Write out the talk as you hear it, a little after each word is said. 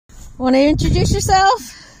Want to introduce yourself?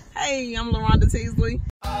 Hey, I'm LaRhondia's. Oh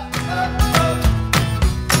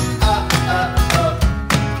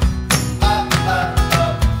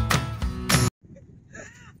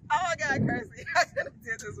my God, Kearsey. I could have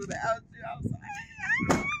did this without you. I was like,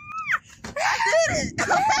 I did it.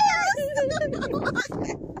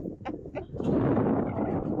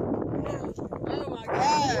 Oh my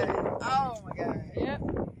God. Oh my God. Yep.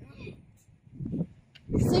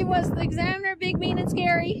 See, was the examiner big, mean, and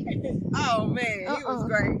scary? Oh man, he was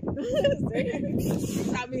great. He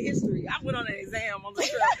taught me history. I went on an exam on the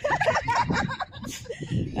trip.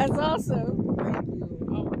 That's awesome. Thank you.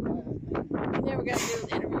 Oh my God. You never got to do an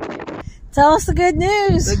interview. Tell us the good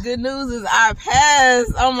news. The good news is I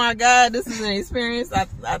passed. Oh my God, this is an experience I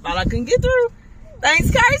thought I couldn't get through.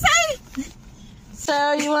 Thanks, Kearsey.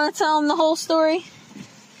 So you want to tell them the whole story?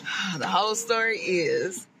 The whole story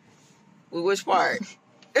is, with which part?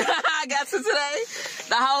 I got to today.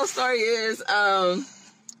 The whole story is, I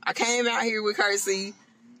came out here with Kearsey.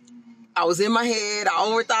 I was in my head. I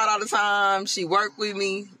overthought all the time. She worked with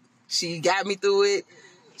me. She got me through it.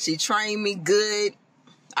 She trained me good.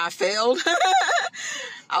 I failed.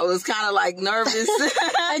 I was kind of like nervous.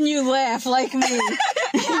 And you laugh like me.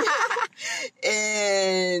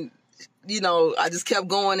 And, you know, I just kept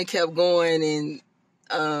going and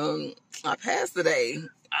I passed today.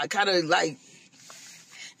 I kind of like...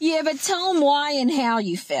 Yeah, but tell them why and how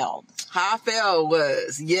you felt. How I felt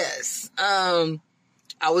was, yes. I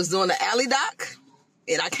was doing the alley dock,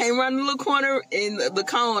 and I came around the little corner in the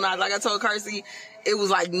cone. Like I told Kearsey, it was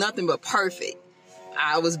like nothing but perfect.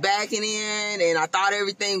 I was backing in, and I thought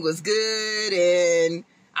everything was good, and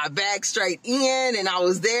I backed straight in, and I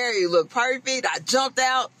was there. It looked perfect. I jumped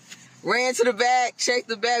out, ran to the back, checked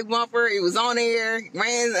the back bumper. It was on there,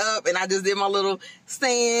 ran up, and I just did my little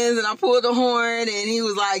stands, and I pulled the horn, and he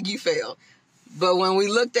was like, you failed. But when we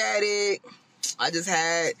looked at it, I just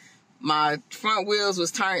had my front wheels was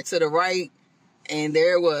turned to the right, and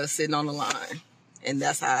there it was sitting on the line. And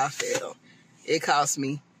that's how I felt. It cost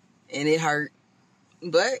me, and it hurt.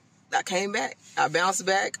 But I came back. I bounced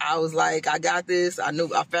back. I was like, I got this. I knew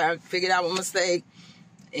I figured out my mistake.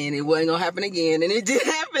 And it wasn't going to happen again. And it did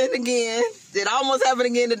happen again. It almost happened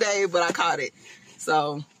again today, but I caught it.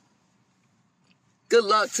 So, good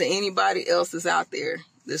luck to anybody else that's out there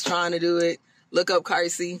that's trying to do it. Look up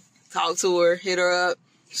Kearsey. Talk to her. Hit her up.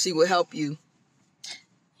 She will help you.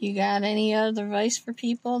 You got any other advice for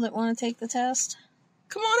people that want to take the test?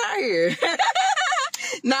 Come on out here.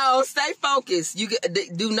 No, stay focused. You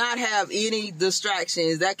do not have any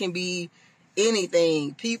distractions. That can be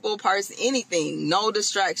anything, people, person, anything. No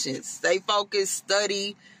distractions. Stay focused,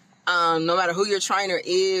 study. No matter who your trainer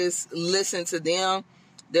is, listen to them.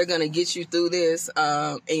 They're going to get you through this.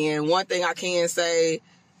 And one thing I can say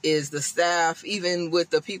is the staff, even with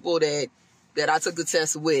the people that I took the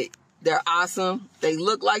test with, they're awesome. They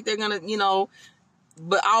look like they're going to, you know,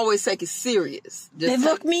 but I always take it serious. They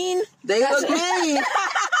look mean? They look mean. I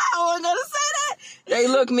wasn't going to say that. They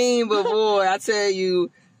look mean, but boy, I tell you,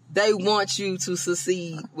 they want you to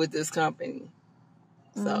succeed with this company.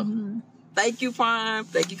 So, Thank you, Prime.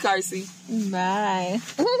 Thank you, Kearsey. Bye.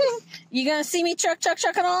 You gonna see me trucking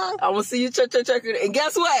along? I'm gonna see you trucking. And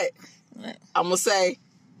guess what? I'm gonna say,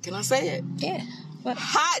 can I say it? Yeah. What?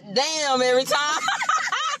 Hot damn every time.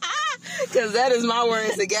 Because that is my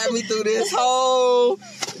words that got me through this whole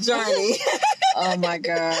journey. Oh, my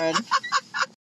God.